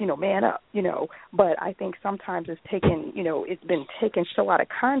it off, man up, But I think sometimes it's taken, it's been taken so out of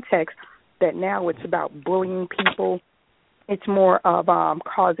context that now it's about bullying people. It's more of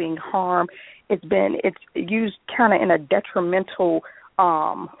causing harm. It's used kind of in a detrimental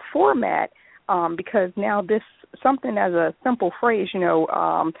format because now this something as a simple phrase,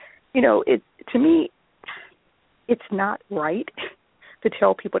 it to me, it's not right to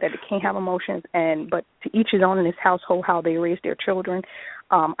tell people that they can't have emotions, but to each his own in his household how they raise their children.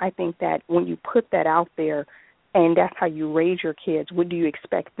 I think that when you put that out there, and that's how you raise your kids, what do you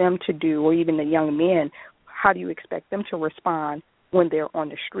expect them to do, or even the young men? How do you expect them to respond when they're on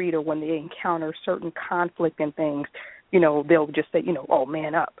the street or when they encounter certain conflict and things? They'll just say, oh,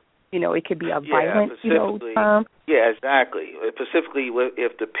 man up. It could be a violent, term. Yeah, exactly. Specifically,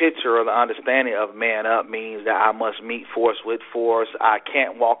 if the picture or the understanding of man up means that I must meet force with force, I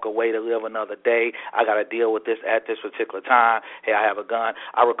can't walk away to live another day, I got to deal with this at this particular time, hey, I have a gun.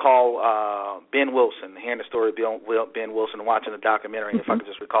 I recall Ben Wilson, hearing the story of Ben Wilson and watching the documentary, if I could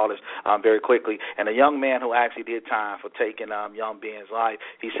just recall this very quickly, and a young man who actually did time for taking young Ben's life,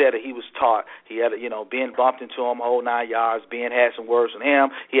 he said that he was taught, he had, Ben bumped into him, whole 9 yards, Ben had some words with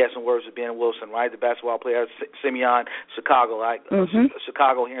him, he had some words with Ben Wilson, right, the basketball player, Simeon, Chicago, right?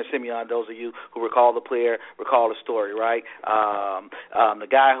 Chicago here in Simeon, those of you who recall the player, recall the story, right? The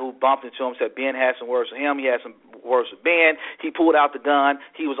guy who bumped into him said Ben had some words with him, he had some words with Ben, he pulled out the gun.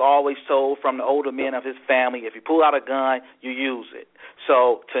 He was always told from the older men of his family, if you pull out a gun, you use it.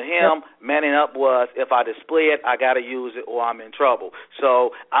 So to him, manning up was, if I display it, I got to use it or I'm in trouble. So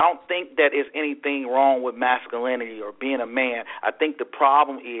I don't think that there's anything wrong with masculinity or being a man. I think the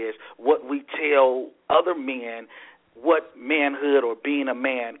problem is what we tell other men what manhood or being a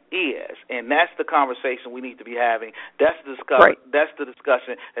man is, and that's the conversation we need to be having. That's the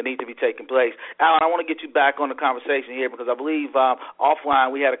discussion that needs to be taking place. Alan, I want to get you back on the conversation here because I believe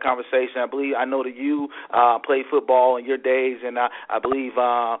offline we had a conversation. I know that you played football in your days, and I believe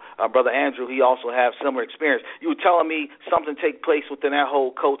Brother Andrew, he also has similar experience. You were telling me something take place within that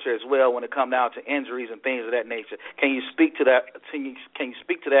whole culture as well when it comes down to injuries and things of that nature. Can you speak to that? Can you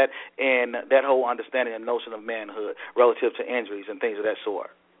speak to that and that whole understanding and notion of manhood relative to injuries and things of that sort?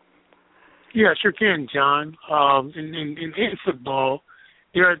 Yeah, sure can, John. In football,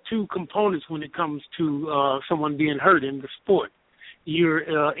 there are two components when it comes to someone being hurt in the sport. You're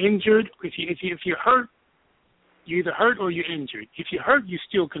injured. If you're hurt, you're either hurt or you're injured. If you're hurt, you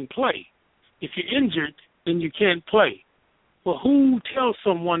still can play. If you're injured, then you can't play. Well, who tells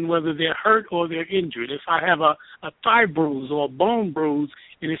someone whether they're hurt or they're injured? If I have a thigh bruise or a bone bruise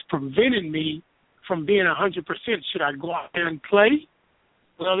and it's preventing me from being 100%, should I go out there and play?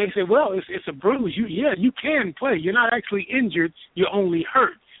 Well, they say, well, it's a bruise. You can play. You're not actually injured. You're only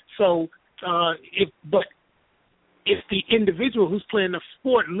hurt. So, if the individual who's playing the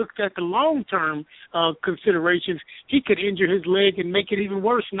sport looked at the long-term considerations, he could injure his leg and make it even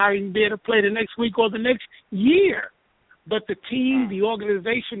worse, not even be able to play the next week or the next year. But the team, the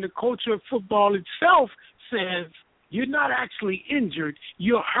organization, the culture of football itself says you're not actually injured,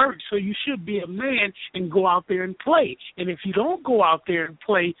 you're hurt, so you should be a man and go out there and play. And if you don't go out there and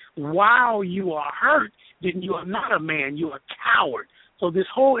play while you are hurt, then you are not a man, you're a coward. So this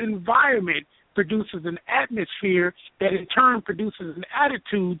whole environment produces an atmosphere that in turn produces an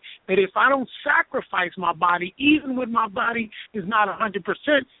attitude that if I don't sacrifice my body, even when my body is not 100%,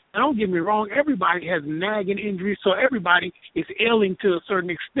 and don't get me wrong, everybody has nagging injuries, so everybody is ailing to a certain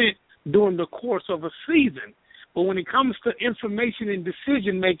extent during the course of a season. But when it comes to information and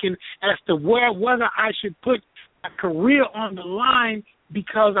decision-making as to whether I should put a career on the line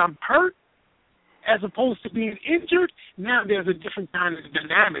because I'm hurt, as opposed to being injured, now there's a different kind of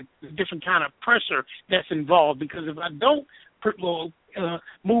dynamic, a different kind of pressure that's involved. Because if I don't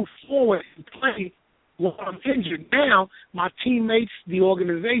move forward and play while I'm injured, now my teammates, the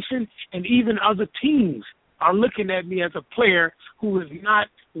organization, and even other teams are looking at me as a player who is not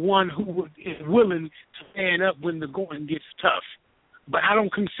one who is willing to stand up when the going gets tough. But I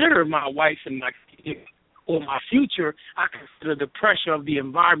don't consider my wife and my kids or my future. I consider the pressure of the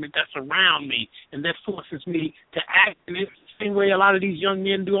environment that's around me, and that forces me to act in the same way a lot of these young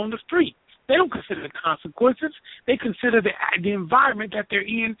men do on the street. They don't consider the consequences. They consider the environment that they're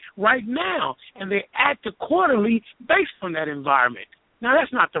in right now, and they act accordingly based on that environment. Now,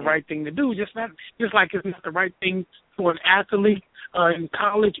 that's not the right thing to do, just like it's not the right thing for an athlete in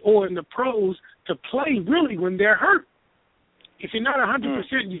college or in the pros to play, really, when they're hurt. If you're not 100%,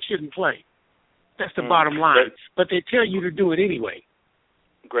 you shouldn't play. That's the bottom line. But they tell you to do it anyway.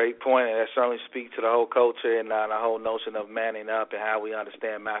 Great point, and that certainly speaks to the whole culture and the whole notion of manning up and how we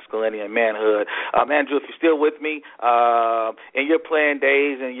understand masculinity and manhood. Andrew, if you're still with me, in your playing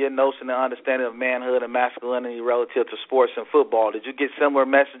days and your notion and understanding of manhood and masculinity relative to sports and football, did you get similar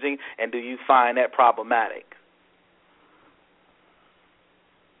messaging, and do you find that problematic?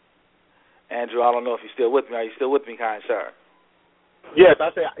 Andrew, I don't know if you're still with me. Are you still with me, kind sir? Yes, I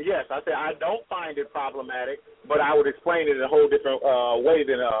say I don't find it problematic, but I would explain it in a whole different way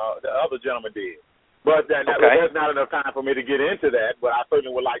than the other gentleman did. But there's not enough time for me to get into that, but I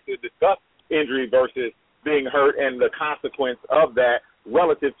certainly would like to discuss injury versus being hurt and the consequence of that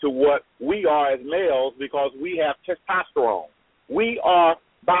relative to what we are as males, because we have testosterone. We are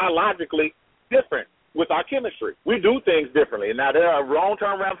biologically different with our chemistry. We do things differently. Now, there are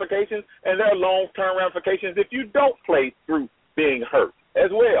long-term ramifications, and there are long-term ramifications if you don't play through being hurt as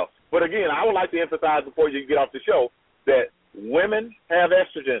well. But again, I would like to emphasize before you get off the show that women have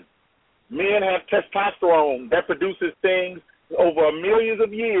estrogen. Men have testosterone that produces things over millions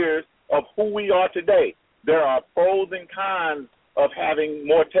of years of who we are today. There are pros and cons of having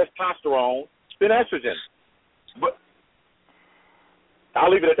more testosterone than estrogen. But I'll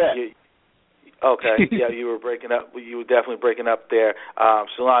leave it at that. Okay. Yeah, you were breaking up. You were definitely breaking up there.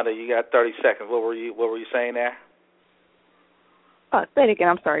 Shalonda, you got 30 seconds. What were you saying there? Say it again.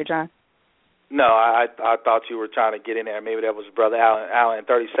 I'm sorry, John. No, I thought you were trying to get in there. Maybe that was Brother Allen. Allen,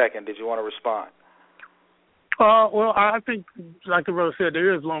 30 seconds. Did you want to respond? Well, I think, like the brother said,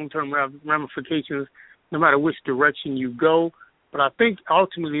 there is long-term ramifications no matter which direction you go. But I think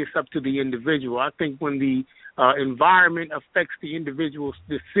ultimately it's up to the individual. I think when the environment affects the individual's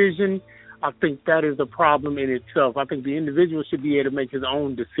decision, I think that is a problem in itself. I think the individual should be able to make his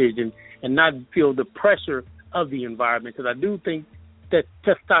own decision and not feel the pressure of the environment, because I do think that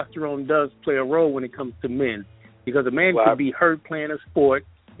testosterone does play a role when it comes to men, because a man could be hurt playing a sport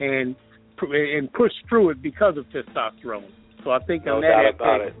and push through it because of testosterone. So I think on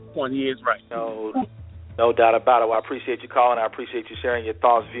that point he is right. No No doubt about it. Well, I appreciate you calling. I appreciate you sharing your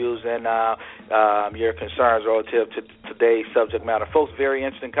thoughts, views, and your concerns relative to today's subject matter. Folks, very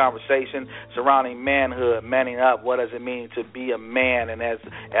interesting conversation surrounding manhood, manning up. What does it mean to be a man? And as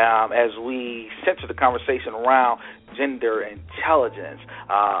we center the conversation around gender intelligence,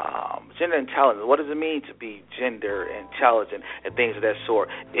 what does it mean to be gender intelligent and things of that sort?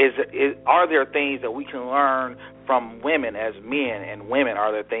 Are there things that we can learn from women as men, and women,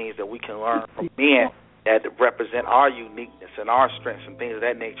 are there things that we can learn from men that represent our uniqueness and our strengths and things of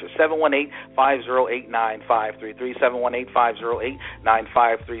that nature? 718-508-9533,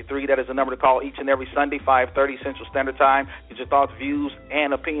 718-508-9533. That is the number to call each and every Sunday, 5:30 Central Standard Time. Get your thoughts, views,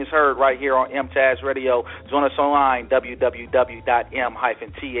 and opinions heard right here on MTAS Radio. Join us online,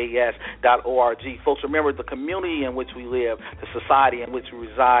 www.m-tas.org. Folks, remember, the community in which we live, the society in which we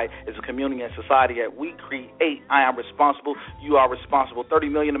reside, is a community and society that we create. I am responsible. You are responsible. 30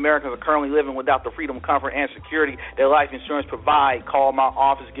 million Americans are currently living without the freedom, comfort, and security that life insurance provide. Call my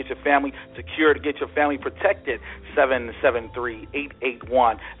office to get your family secure, to get your family protected.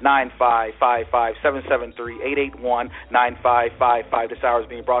 773-881-9555, 773-881-9555. This hour is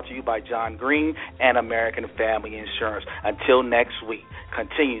being brought to you by John Green and American Family Insurance. Until next week,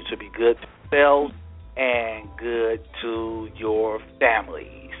 continue to be good to yourselves and good to your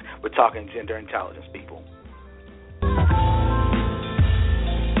families. We're talking gender intelligence, people.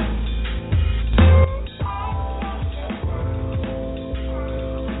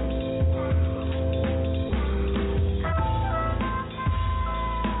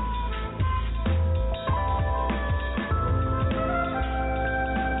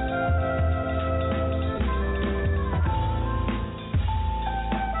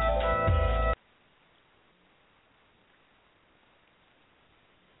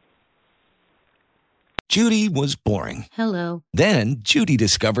 Judy was boring. Hello. Then Judy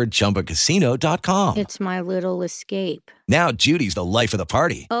discovered ChumbaCasino.com. It's my little escape. Now Judy's the life of the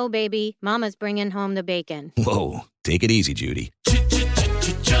party. Oh, baby, mama's bringing home the bacon. Whoa, take it easy, Judy.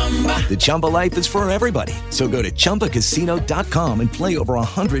 The Chumba life is for everybody. So go to ChumbaCasino.com and play over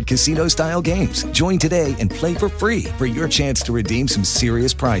 100 casino-style games. Join today and play for free for your chance to redeem some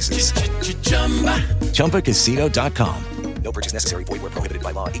serious prizes. ChumbaCasino.com. No purchase necessary. Void where prohibited by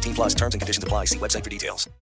law. 18+ terms and conditions apply. See website for details.